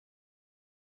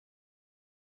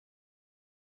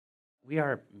We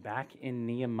are back in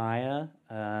Nehemiah,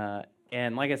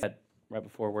 and like I said right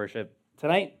before worship,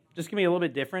 tonight just going to be a little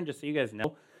bit different, just so you guys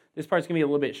know. This part's going to be a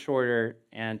little bit shorter,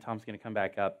 and Tom's going to come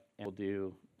back up, and we'll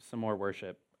do some more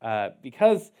worship.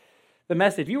 Because the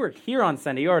message, you were here on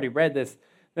Sunday, you already read this,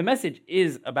 the message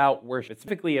is about worship. It's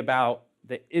specifically about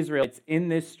the Israelites in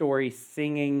this story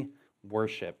singing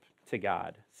worship to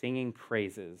God, singing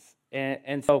praises.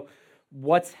 And so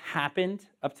what's happened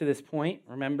up to this point,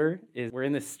 remember, is we're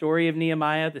in the story of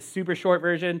Nehemiah, the super short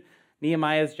version.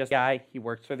 Nehemiah is just a guy. He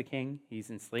works for the king. He's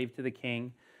enslaved to the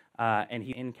king, and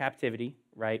he's in captivity,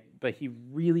 right? But he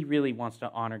really, really wants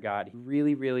to honor God. He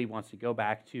really, really wants to go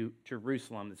back to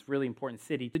Jerusalem, this really important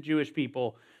city. The Jewish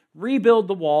people rebuild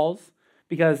the walls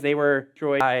because they were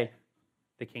destroyed by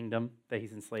the kingdom that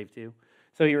he's enslaved to.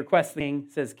 So he requests the king,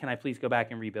 says, can I please go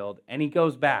back and rebuild? And he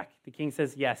goes back. The king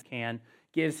says, yes, can.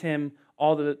 Gives him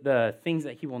all the things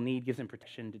that he will need, gives him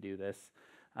protection to do this.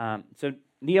 So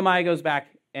Nehemiah goes back,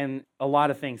 and a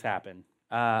lot of things happen.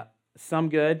 Some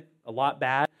good, a lot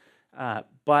bad.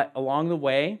 But along the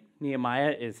way,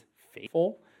 Nehemiah is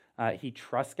faithful. He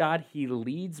trusts God. He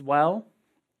leads well.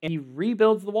 And he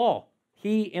rebuilds the wall.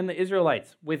 He and the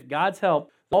Israelites, with God's help,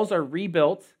 the walls are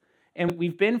rebuilt. And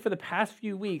we've been for the past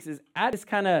few weeks is at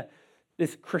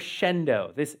this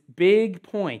crescendo, this big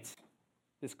point,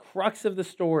 this crux of the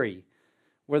story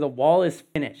where the wall is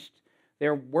finished.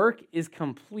 Their work is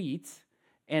complete,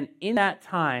 and in that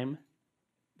time,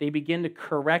 they begin to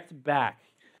correct back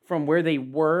from where they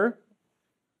were,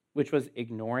 which was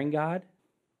ignoring God,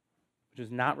 which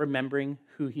was not remembering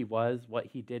who he was, what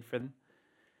he did for them.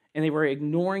 And they were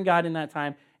ignoring God in that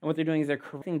time, and what they're doing is they're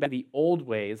correcting back the old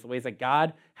ways, the ways that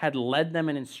God had led them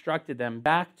and instructed them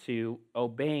back to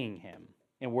obeying him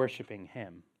and worshiping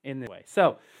him in this way.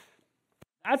 So,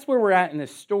 that's where we're at in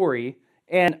this story,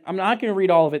 and I'm not going to read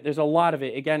all of it. There's a lot of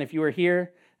it. Again, if you were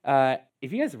here,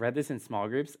 if you guys read this in small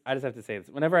groups, I just have to say this.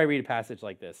 Whenever I read a passage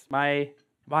like this, my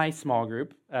small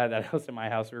group that I host at my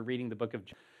house, we're reading the book of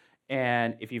Judges.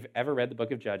 And if you've ever read the book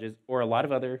of Judges or a lot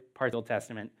of other parts of the Old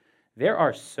Testament, there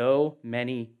are so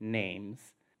many names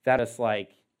that is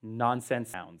like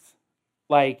nonsense sounds.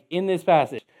 Like in this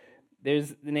passage,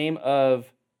 there's the name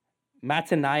of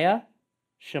Mattaniah,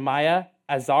 Shemaiah,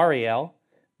 Azariel,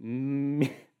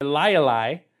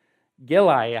 Gilalai,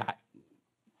 Gilalai.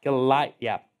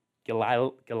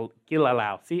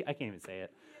 See, I can't even say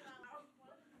it.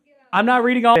 I'm not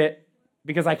reading all of it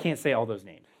because I can't say all those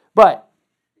names. But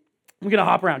I'm going to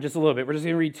hop around just a little bit. We're just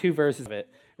going to read 2 verses of it.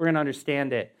 We're going to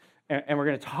understand it. And we're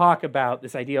going to talk about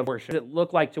this idea of worship. What does it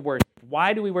look like to worship?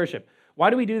 Why do we worship? Why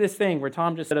do we do this thing where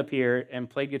Tom just stood up here and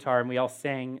played guitar and we all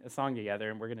sang a song together,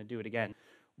 and we're going to do it again?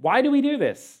 Why do we do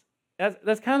this?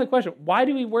 That's kind of the question. Why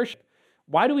do we worship?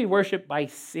 Why do we worship by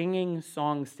singing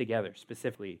songs together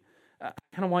specifically? I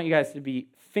kind of want you guys to be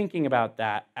thinking about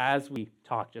that as we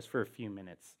talk just for a few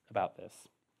minutes about this.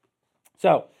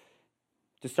 So,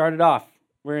 to start it off,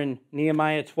 we're in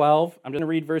Nehemiah 12. I'm going to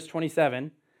read verse 27.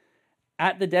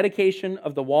 At the dedication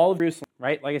of the wall of Jerusalem,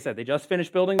 right? Like I said, they just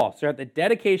finished building the wall. So at the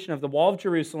dedication of the wall of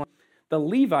Jerusalem, the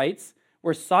Levites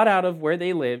were sought out of where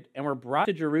they lived and were brought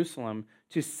to Jerusalem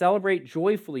to celebrate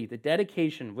joyfully the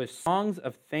dedication with songs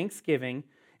of thanksgiving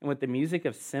and with the music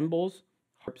of cymbals,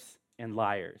 harps, and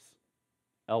lyres.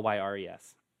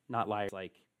 Lyres, not liars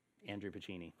like Andrew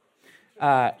Pacini.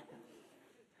 That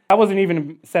wasn't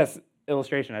even Seth's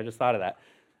illustration. I just thought of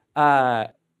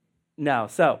that. No,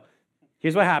 so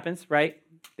here's what happens, right?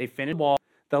 They finish the wall.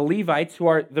 The Levites, who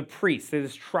are the priests, they're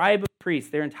this tribe of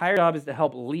priests. Their entire job is to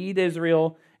help lead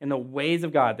Israel in the ways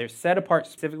of God. They're set apart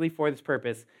specifically for this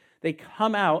purpose. They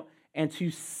come out, and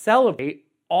to celebrate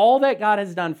all that God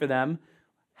has done for them,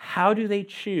 how do they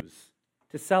choose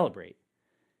to celebrate?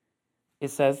 It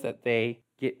says that they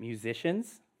get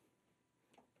musicians,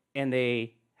 and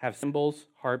they have cymbals,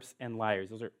 harps, and lyres.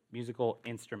 Those are musical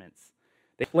instruments.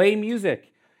 They play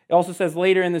music. It also says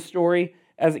later in the story,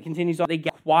 as it continues on, they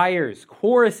get choirs,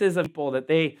 choruses of people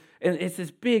and it's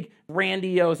this big,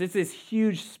 grandiose, it's this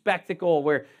huge spectacle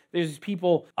where there's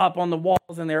people up on the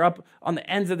walls and they're up on the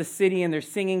ends of the city and they're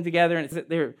singing together,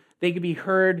 and they could be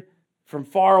heard from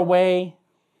far away.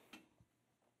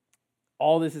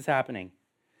 All this is happening.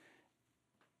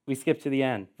 We skip to the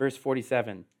end, verse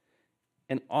 47.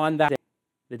 And on that day,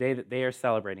 the day that they are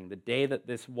celebrating, the day that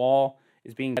this wall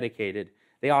is being dedicated,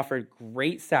 they offered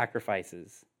great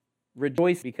sacrifices,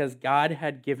 rejoicing because God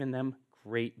had given them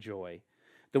great joy.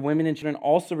 The women and children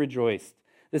also rejoiced.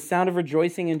 The sound of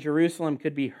rejoicing in Jerusalem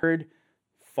could be heard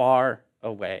far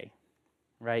away,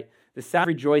 right? The sound of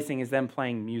rejoicing is them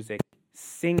playing music,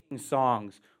 singing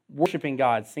songs, worshiping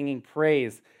God, singing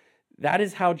praise. That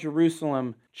is how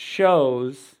Jerusalem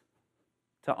chose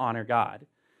to honor God,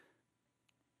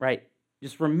 right?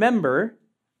 Just remember,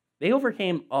 they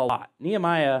overcame a lot.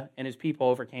 Nehemiah and his people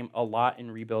overcame a lot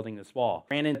in rebuilding this wall.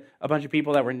 Ran into a bunch of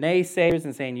people that were naysayers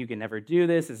and saying, you can never do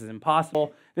this is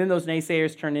impossible. Then those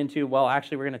naysayers turned into, well,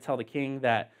 actually, we're going to tell the king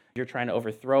that you're trying to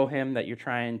overthrow him, that you're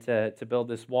trying to build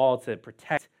this wall to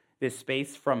protect this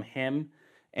space from him.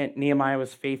 And Nehemiah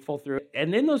was faithful through it.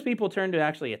 And then those people turned to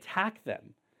actually attack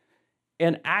them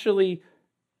and actually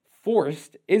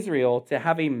forced Israel to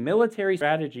have a military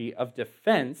strategy of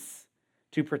defense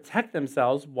to protect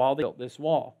themselves while they built this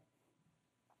wall.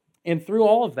 And through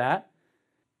all of that,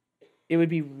 it would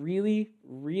be really,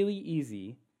 really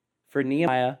easy for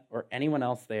Nehemiah or anyone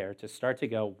else there to start to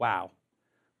go, wow,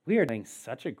 we are doing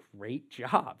such a great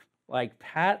job. Like,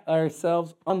 pat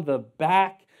ourselves on the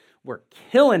back. We're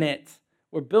killing it.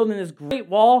 We're building this great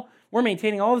wall. We're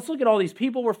maintaining all this. Look at all these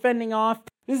people we're fending off.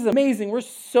 This is amazing. We're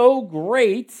so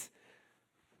great.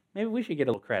 Maybe we should get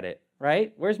a little credit,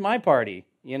 right? Where's my party?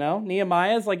 You know,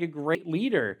 Nehemiah's like a great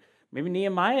leader. Maybe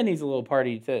Nehemiah needs a little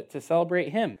party to celebrate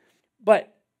him.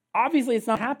 But obviously it's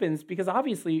not what happens, because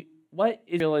obviously what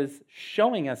Israel is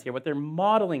showing us here, what they're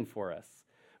modeling for us,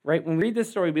 right? When we read this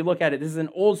story, we look at it. This is an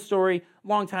old story, a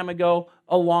long time ago,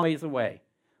 a long ways away.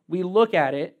 We look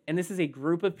at it, and this is a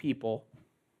group of people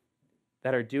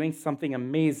that are doing something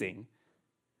amazing.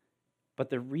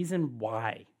 But the reason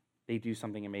why they do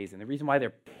something amazing, the reason why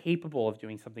they're capable of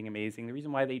doing something amazing, the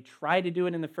reason why they try to do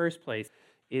it in the first place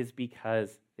is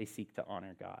because they seek to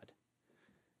honor God.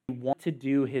 They want to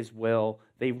do his will.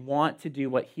 They want to do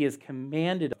what he has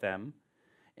commanded of them.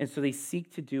 And so they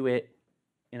seek to do it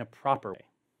in a proper way,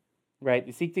 right?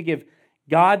 They seek to give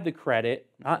God the credit,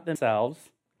 not themselves.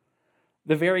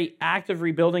 The very act of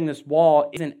rebuilding this wall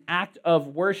is an act of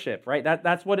worship, right?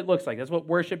 That's what it looks like. That's what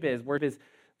worship is. Worship is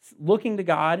looking to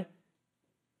God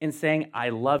and saying, I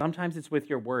love. Sometimes it's with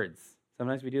your words.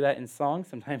 Sometimes we do that in song.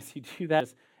 Sometimes you do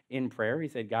that in prayer. You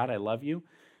say, God, I love you.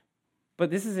 But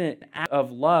this is an act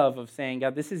of love, of saying,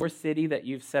 God, this is your city that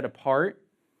you've set apart.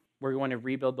 We're going to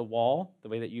rebuild the wall the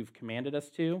way that you've commanded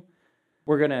us to.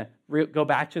 We're going to go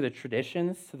back to the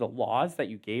traditions, to the laws that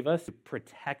you gave us to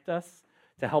protect us,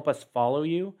 to help us follow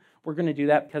you. We're going to do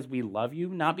that because we love you,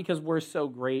 not because we're so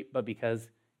great, but because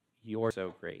you're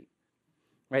so great.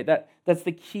 Right? That's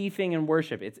the key thing in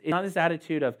worship. It's not this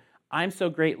attitude of, I'm so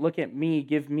great, look at me,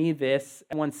 give me this.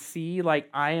 Everyone see like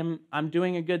I'm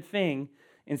doing a good thing.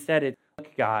 Instead, it's,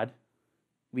 look, God,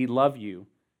 we love you.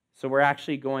 So we're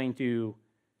actually going to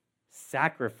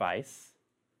sacrifice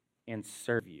and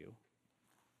serve you.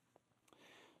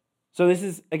 So this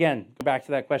is, again, back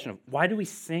to that question of, why do we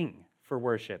sing for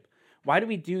worship? Why do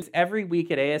we do this every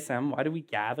week at ASM? Why do we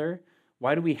gather?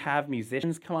 Why do we have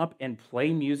musicians come up and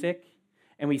play music?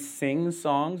 And we sing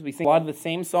songs. We sing a lot of the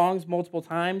same songs multiple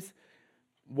times.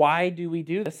 Why do we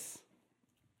do this?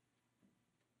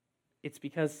 It's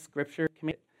because Scripture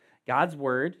commands God's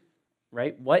word,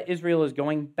 right? What Israel is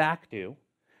going back to.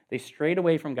 They strayed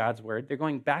away from God's word. They're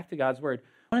going back to God's word.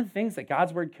 One of the things that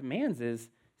God's word commands is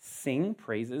sing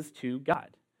praises to God,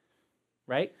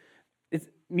 right? It's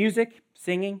music,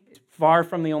 singing, is far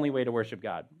from the only way to worship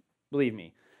God, believe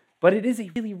me. But it is a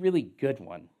really, really good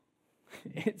one.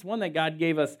 It's one that God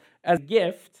gave us as a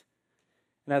gift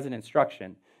and as an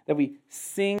instruction, that we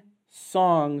sing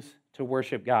songs to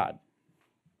worship God.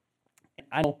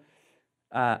 I know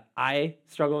I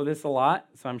struggle with this a lot,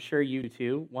 so I'm sure you do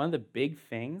too. One of the big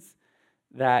things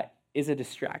that is a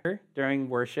distractor during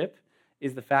worship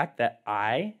is the fact that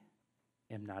I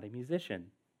am not a musician.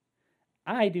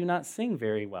 I do not sing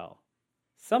very well.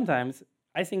 Sometimes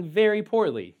I sing very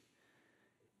poorly.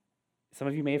 Some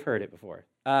of you may have heard it before.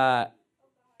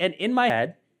 And in my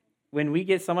head, when we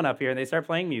get someone up here and they start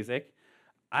playing music,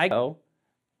 I go,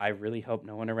 I really hope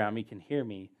no one around me can hear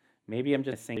me. Maybe I'm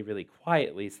just singing really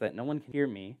quietly so that no one can hear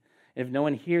me. And if no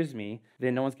one hears me,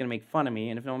 then no one's going to make fun of me.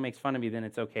 And if no one makes fun of me, then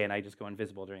it's okay, and I just go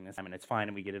invisible during this time, and it's fine,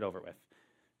 and we get it over with.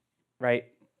 Right?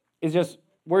 It's just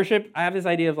worship. I have this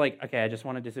idea of like, okay, I just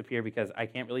want to disappear because I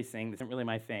can't really sing. This isn't really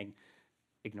my thing.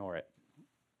 Ignore it.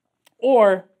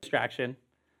 Or distraction.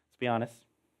 Let's be honest.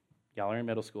 Y'all are in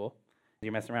middle school.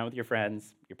 You're messing around with your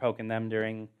friends. You're poking them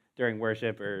during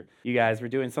worship, or you guys were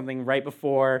doing something right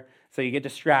before, so you get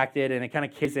distracted, and it kind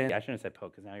of kicks in. I shouldn't have said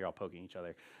poke, because now you're all poking each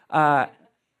other.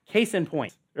 Case in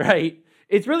point, right?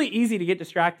 It's really easy to get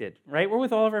distracted, right? We're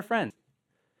with all of our friends.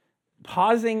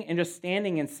 Pausing and just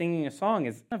standing and singing a song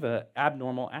is kind of an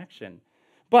abnormal action.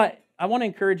 But I want to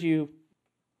encourage you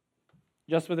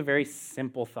just with a very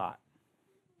simple thought.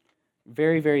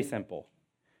 Very, very simple.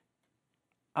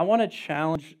 I want to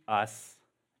challenge us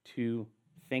to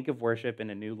think of worship in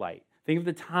a new light. Think of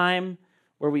the time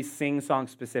where we sing songs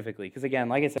specifically. Because again,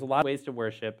 like I said, there's a lot of ways to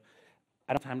worship.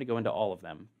 I don't have time to go into all of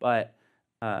them. But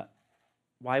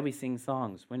why we sing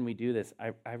songs, when we do this,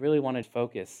 I really wanted to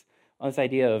focus on this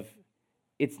idea of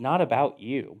it's not about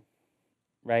you,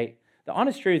 right? The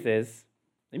honest truth is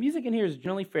the music in here is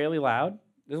generally fairly loud.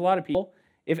 There's a lot of people.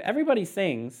 If everybody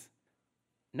sings,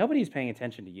 nobody's paying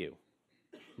attention to you.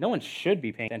 No one should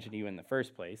be paying attention to you in the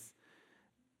first place.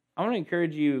 I want to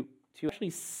encourage you to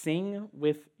actually sing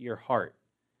with your heart.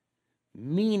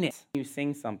 Mean it when you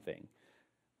sing something.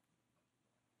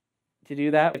 To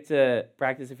do that, you have to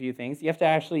practice a few things. You have to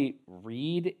actually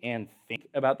read and think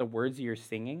about the words you're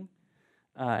singing.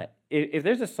 If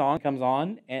there's a song that comes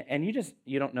on and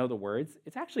you don't know the words,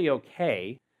 it's actually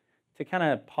okay to kind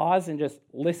of pause and just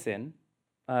listen.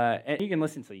 And you can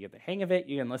listen until you get the hang of it.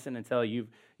 You can listen until you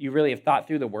really have thought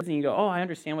through the words and you go, oh, I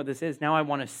understand what this is. Now I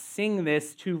want to sing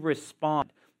this to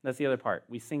respond. That's the other part.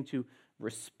 We sing to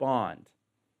respond.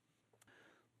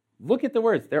 Look at the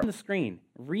words. They're on the screen.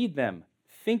 Read them.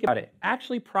 Think about it.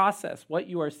 Actually process what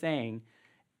you are saying,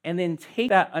 and then take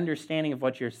that understanding of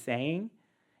what you're saying,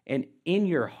 and in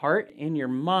your heart, in your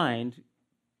mind,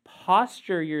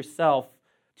 posture yourself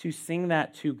to sing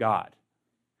that to God.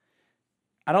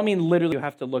 I don't mean literally you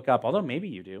have to look up, although maybe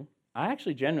you do. I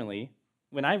actually generally,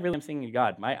 when I really am singing to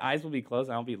God, my eyes will be closed,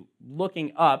 and I'll be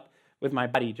looking up with my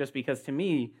body, just because to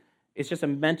me, it's just a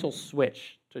mental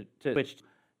switch to switch.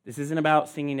 This isn't about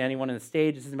singing to anyone on the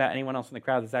stage. This isn't about anyone else in the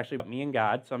crowd. This is actually about me and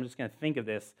God. So I'm just going to think of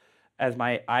this as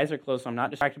my eyes are closed, so I'm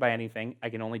not distracted by anything. I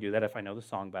can only do that if I know the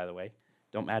song, by the way.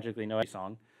 Don't magically know every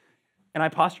song. And I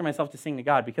posture myself to sing to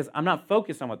God because I'm not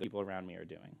focused on what the people around me are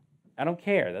doing. I don't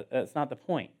care. That's not the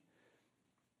point.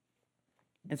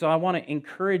 And so I want to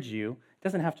encourage you. It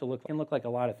doesn't have to look, it can look like a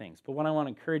lot of things. But what I want to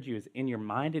encourage you is in your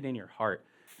mind and in your heart,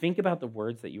 think about the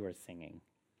words that you are singing.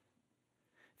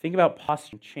 Think about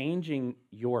posture, changing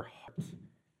your heart,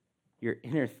 your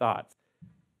inner thoughts,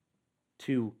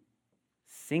 to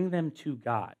sing them to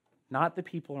God, not the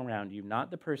people around you, not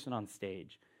the person on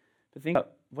stage. But think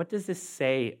about, what does this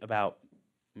say about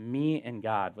me and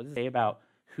God? What does it say about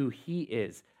who He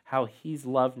is, how He's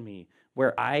loved me,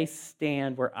 where I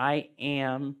stand, where I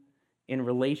am in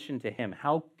relation to Him,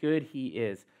 how good He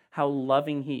is, how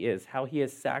loving He is, how He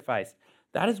has sacrificed.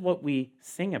 That is what we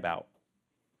sing about.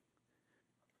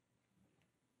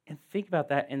 And think about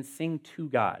that and sing to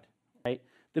God, right?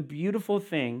 The beautiful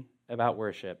thing about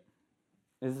worship,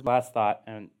 this is my last thought,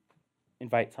 and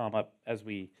invite Tom up as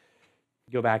we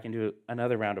go back into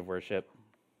another round of worship.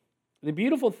 The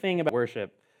beautiful thing about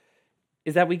worship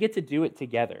is that we get to do it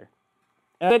together.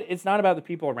 And it's not about the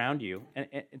people around you, and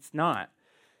it's not.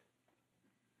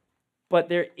 But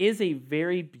there is a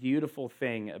very beautiful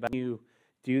thing about you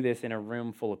do this in a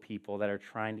room full of people that are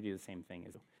trying to do the same thing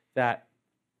as you. That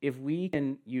if we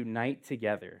can unite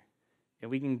together,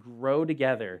 and we can grow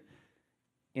together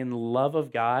in love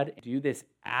of God, and do this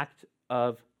act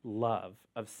of love,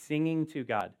 of singing to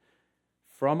God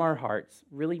from our hearts,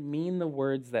 really mean the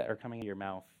words that are coming out of your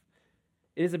mouth.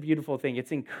 It is a beautiful thing.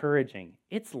 It's encouraging.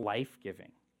 It's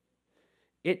life-giving.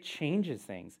 It changes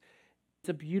things. It's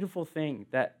a beautiful thing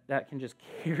that can just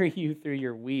carry you through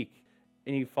your week,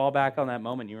 and you fall back on that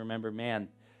moment, you remember, man,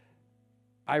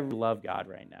 I love God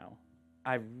right now.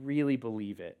 I really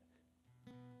believe it.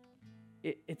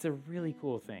 It's a really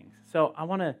cool thing. So I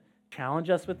want to challenge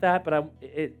us with that, but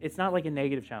it's not like a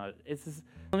negative challenge. It's just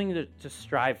something to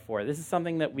strive for. This is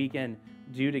something that we can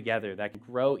do together, that can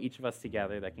grow each of us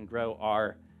together, that can grow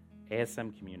our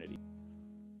ASM community.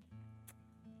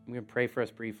 I'm going to pray for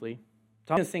us briefly.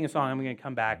 So I'm going to sing a song. I'm going to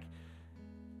come back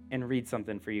and read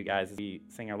something for you guys as we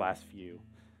sing our last few.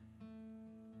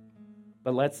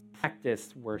 But let's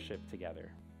practice worship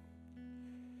together.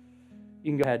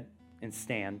 You can go ahead and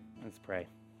stand. Let's pray.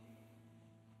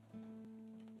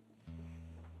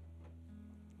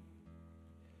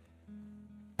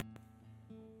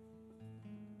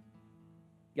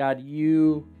 God,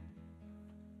 you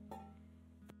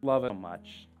love us so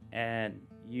much, and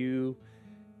you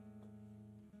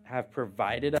have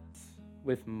provided us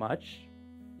with much.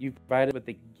 You've provided with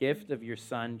the gift of your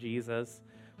Son, Jesus,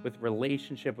 with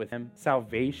relationship with Him,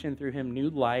 salvation through Him, new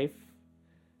life.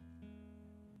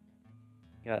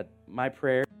 God, my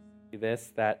prayer is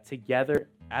this, that together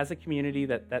as a community,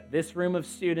 that this room of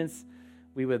students,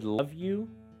 we would love you,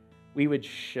 we would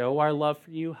show our love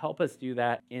for you. Help us do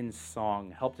that in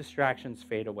song. Help distractions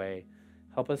fade away.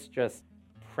 Help us just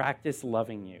practice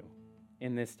loving you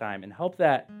in this time, and help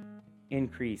that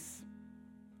increase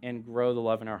and grow the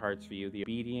love in our hearts for you, the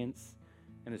obedience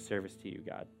and the service to you,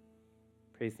 God.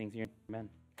 Praise things in your name.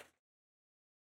 Amen.